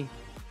 Okay?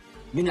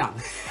 Yun lang.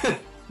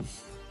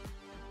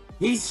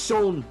 He's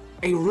shown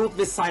a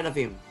ruthless side of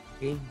him.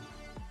 Okay?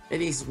 And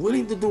he's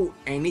willing to do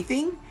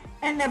anything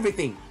and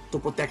everything to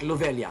protect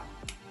Lovelia.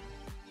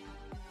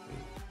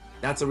 Okay?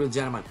 That's a real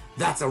gentleman.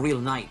 That's a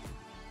real knight.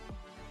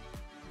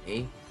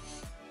 Okay?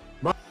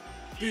 But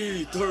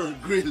Peter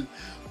Grill.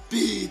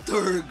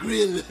 Peter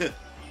Grill.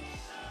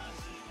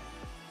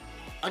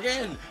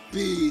 Again.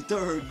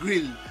 Peter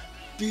Grill.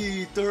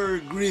 Peter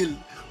Grill.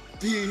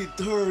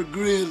 Peter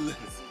Grill.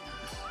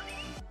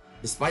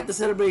 despite the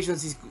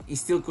celebrations, he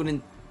still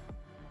couldn't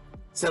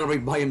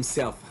celebrate by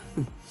himself.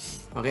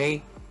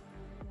 Okay?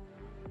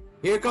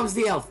 Here comes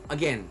the elf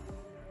again.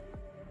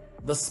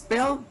 The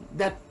spell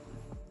that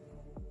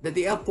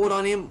the elf put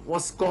on him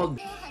was called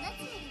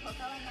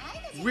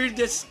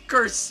weirdest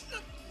curse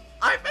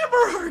I've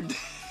ever heard.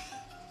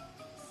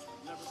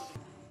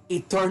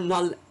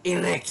 Eternal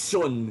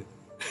Erection.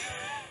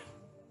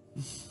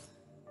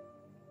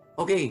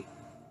 Okay.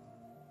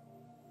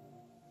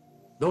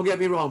 Don't get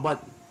me wrong,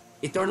 but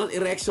Eternal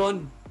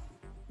Erection,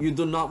 you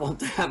do not want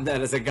to have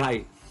that as a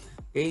guy.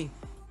 Okay?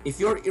 If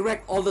you're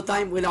erect all the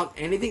time without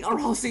anything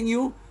arousing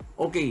you,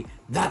 okay,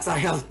 that's a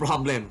health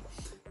problem.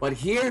 But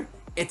here,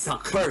 it's a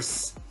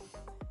curse.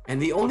 And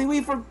the only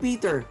way for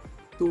Peter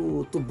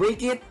to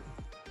break it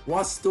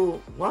was to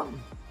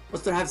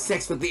have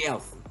sex with the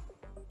elf.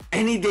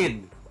 And he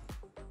did.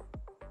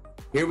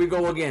 Here we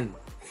go again.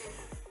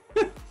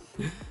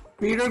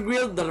 Peter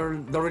Grill, the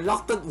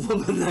reluctant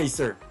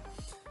womanizer.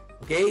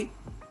 Okay?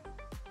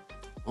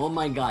 Oh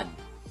my god.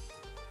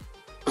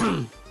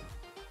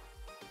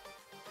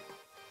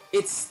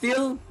 It's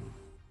still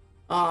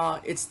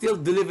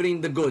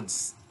delivering the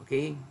goods.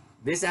 Okay?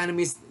 This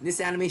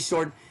anime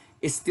short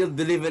is still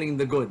delivering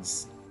the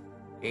goods.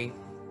 Okay?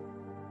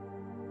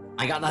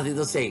 I got nothing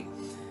to say.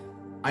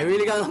 I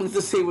really got nothing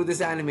to say with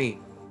this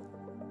anime.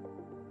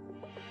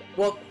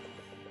 Well,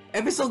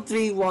 episode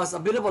 3 was a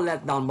bit of a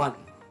letdown, but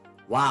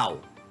wow.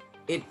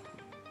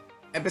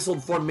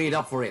 Episode 4 made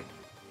up for it.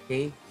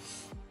 Okay?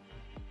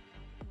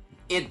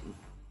 It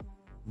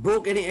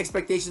broke any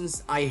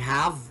expectations I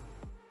have.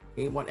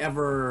 Okay,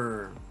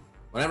 whatever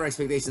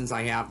expectations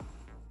I have.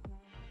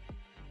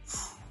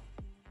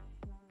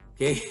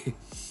 Okay?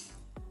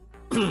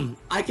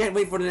 I can't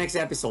wait for the next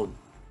episode.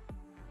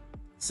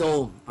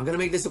 So, I'm gonna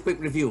make this a quick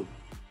review.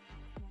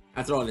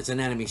 After all, it's an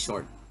anime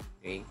short.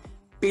 Okay?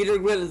 Peter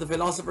Grill and the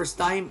Philosopher's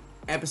Time,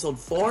 episode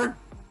 4.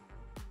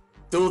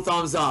 2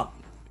 thumbs up.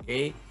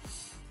 Okay?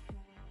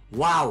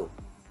 Wow.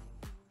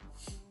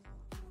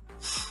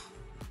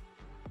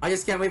 I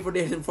just can't wait for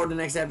the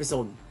next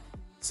episode.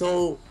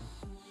 So,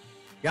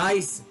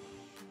 guys,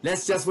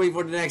 let's just wait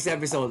for the next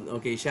episode.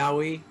 Okay, shall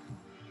we?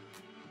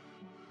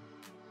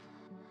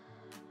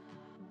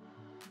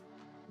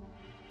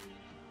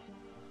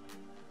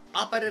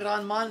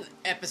 Appare-Ranman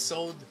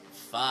episode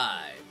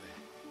 5.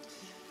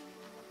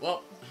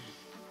 Well,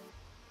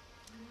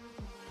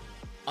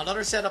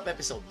 another setup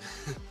episode.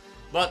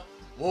 But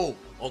whoa,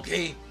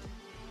 okay.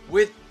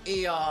 With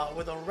a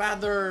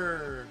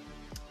rather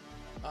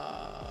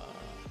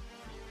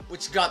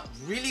which got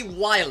really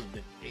wild,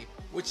 okay?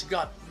 Which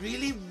got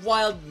really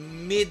wild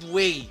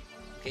midway,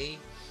 okay?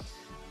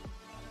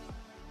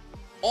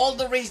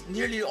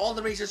 Nearly all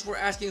the racers were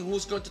asking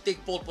who's going to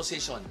take pole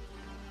position,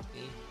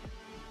 okay?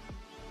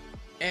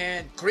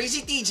 And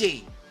Crazy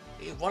TJ,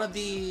 okay, one of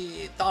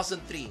the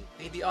 1003,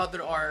 okay? The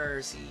other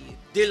are si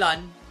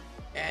Dylan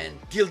and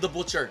Gil the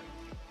Butcher,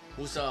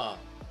 who's what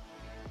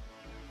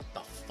the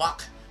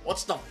fuck?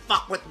 What's the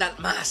fuck with that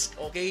mask,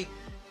 okay?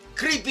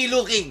 Creepy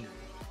looking.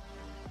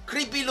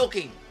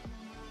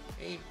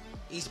 Okay?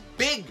 He's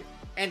big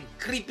and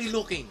creepy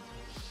looking.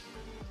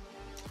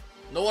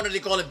 No wonder they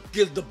call him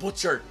Gil the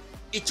Butcher.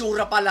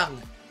 Itsura pa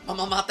lang,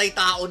 mamamatay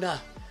tao na.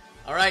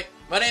 Alright?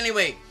 But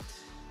anyway,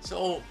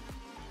 so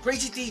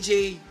Crazy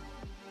TJ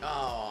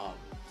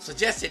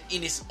suggested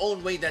in his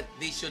own way that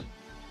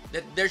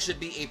there should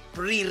be a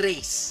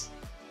pre-race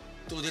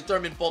to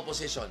determine pole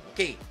position.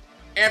 Okay,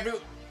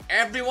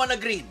 everyone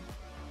agreed,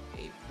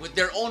 okay, with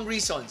their own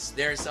reasons.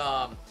 There's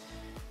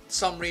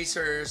some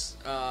racers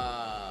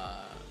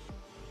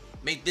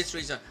made this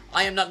reason: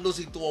 I am not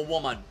losing to a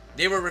woman.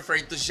 They were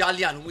referring to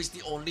Jalian, who is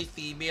the only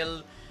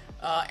female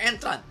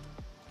entrant.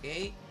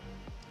 Okay,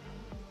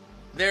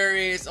 there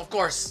is, of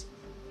course,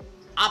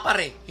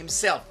 Appare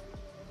himself.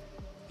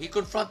 He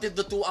confronted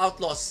the two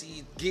outlaws,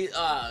 si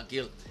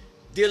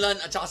Dylan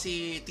at saka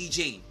si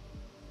TJ.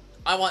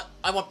 I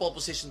want pole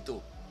position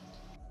too.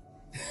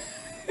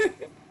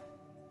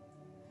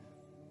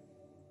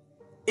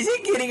 Is he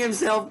kidding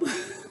himself?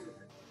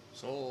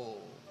 So,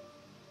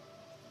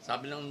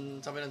 sabi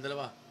ng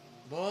dalawa,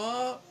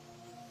 ba?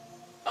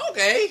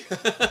 Okay.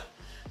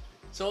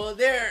 So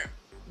they're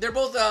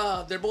both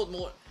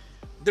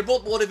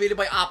motivated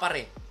by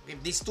Appare.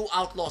 These two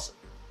outlaws,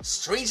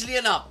 strangely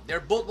enough, they're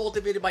both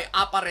motivated by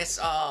Appare's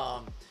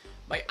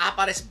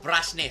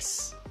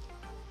brashness.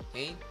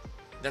 Okay?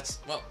 That's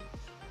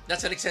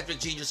an eccentric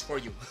genius for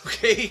you.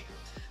 Okay?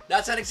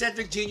 That's an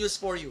eccentric genius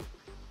for you.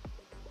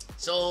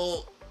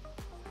 So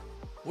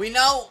we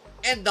now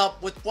end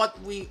up with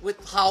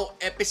how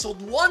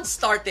episode 1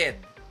 started.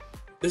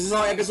 This is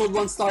how episode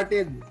 1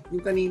 started.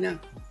 Yung kanina.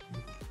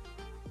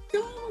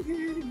 Go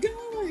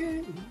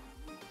ahead.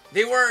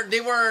 They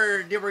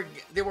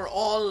were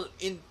all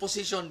in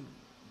position,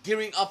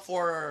 gearing up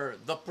for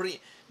the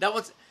pre.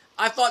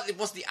 I thought it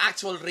was the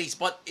actual race,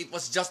 but it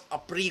was just a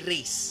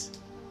pre-race.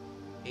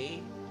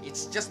 Okay,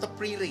 it's just a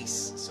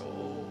pre-race. So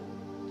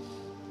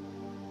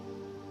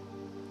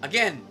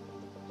again,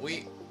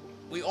 we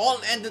all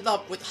ended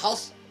up with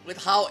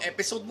how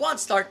episode 1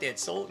 started.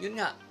 So yun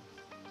nga.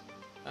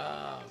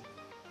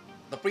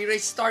 The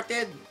pre-race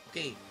started.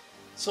 Okay,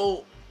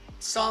 so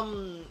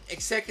some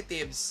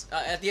executives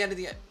at the end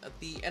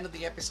of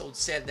the episode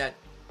said that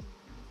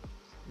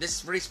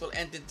this race will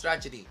end in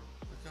tragedy.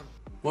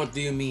 What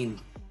do you mean?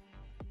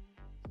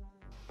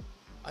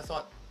 I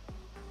thought,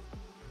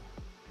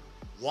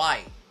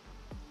 why?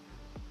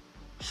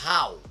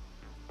 How?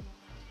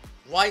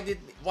 Why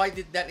did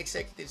that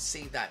executive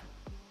say that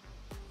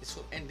this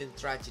will end in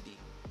tragedy?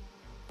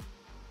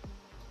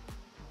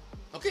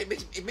 Okay,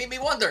 it made me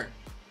wonder.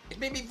 It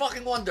made me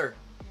fucking wonder.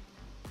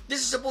 This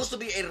is supposed to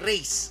be a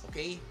race,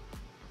 okay?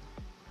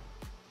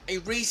 A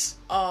race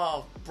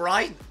of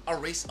pride, a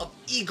race of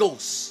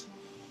egos.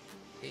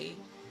 Okay?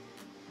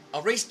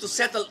 A race to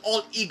settle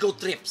all ego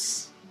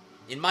trips.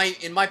 In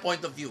my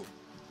point of view,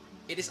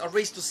 it is a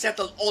race to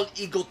settle all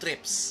ego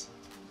trips.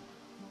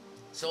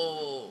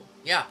 So,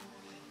 yeah.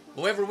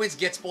 Whoever wins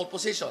gets pole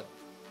position.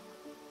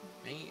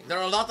 Okay? There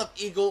are a lot of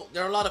egos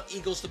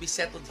to be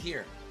settled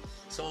here.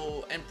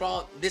 So, and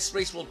this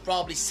race will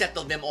probably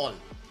settle them all.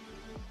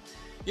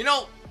 You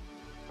know,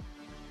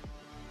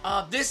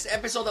 this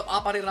episode of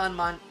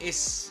Appare-Ranman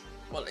is,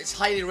 well, it's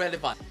highly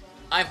relevant.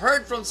 I've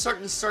heard from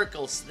certain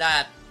circles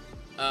that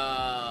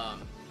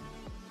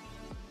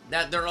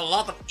there are a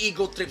lot of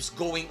ego trips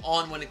going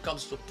on when it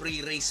comes to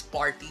pre-race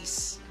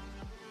parties.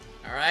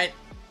 All right,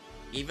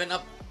 even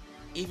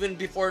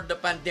before the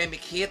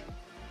pandemic hit,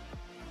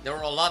 there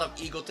were a lot of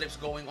ego trips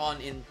going on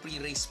in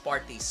pre-race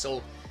parties.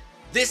 So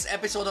this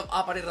episode of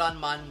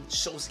Appare-Ranman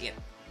shows it.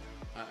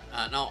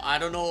 Now I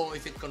don't know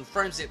if it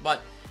confirms it,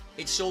 but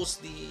it shows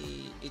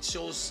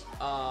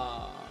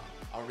a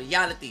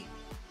reality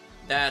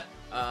that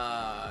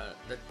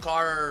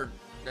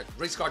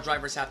race car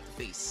drivers have to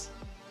face.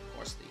 Of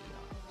course, the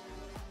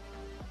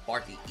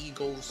party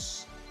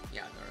egos.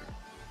 Yeah,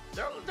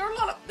 there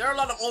are a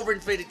lot of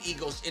overinflated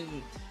egos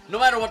in no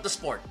matter what the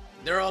sport.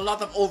 There are a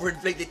lot of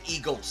overinflated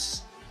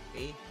egos.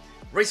 Okay,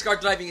 race car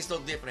driving is no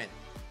different,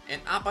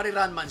 and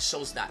Appare-Ranman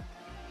shows that.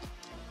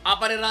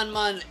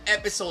 Appare-Ranman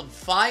episode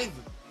 5,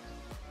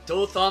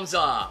 2 thumbs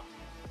up.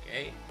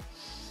 Okay.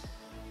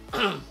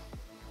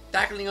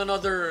 Tackling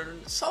another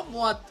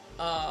somewhat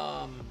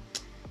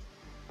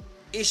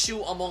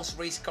issue amongst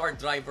race car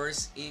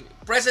drivers,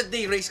 present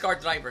day race car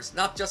drivers,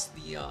 not just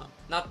the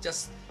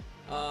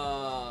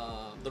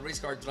race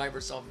car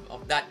drivers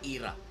of that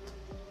era.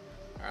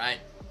 All right,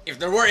 if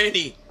there were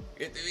any,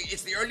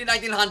 it's the early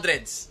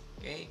 1900s.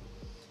 Okay,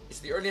 it's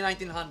the early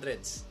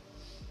 1900s.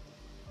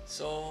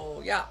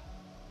 So yeah,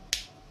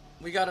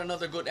 we got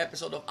another good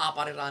episode of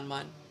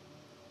Appare-Ranman.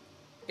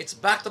 It's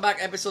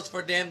back-to-back episodes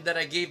for them that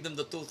I gave them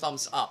the 2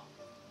 thumbs up.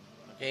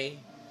 Okay?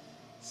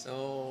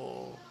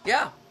 So,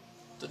 yeah.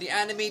 To the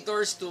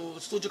animators, to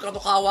Studio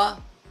Kadokawa,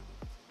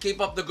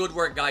 keep up the good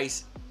work,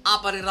 guys.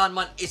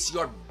 Appare-Ranman is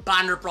your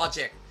banner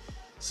project.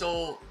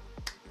 So,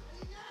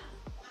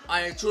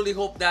 I truly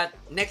hope that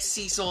next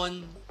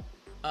season,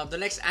 the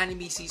next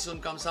anime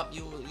season comes up,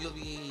 you'll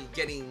be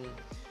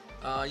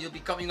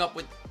coming up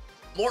with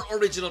more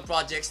original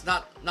projects,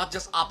 not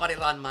just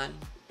Appare-Ranman.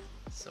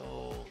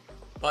 So,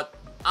 but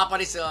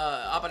Appare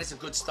is a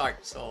good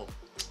start. So,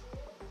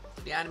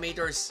 to the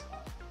animators,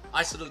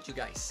 I salute you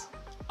guys.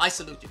 I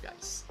salute you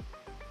guys.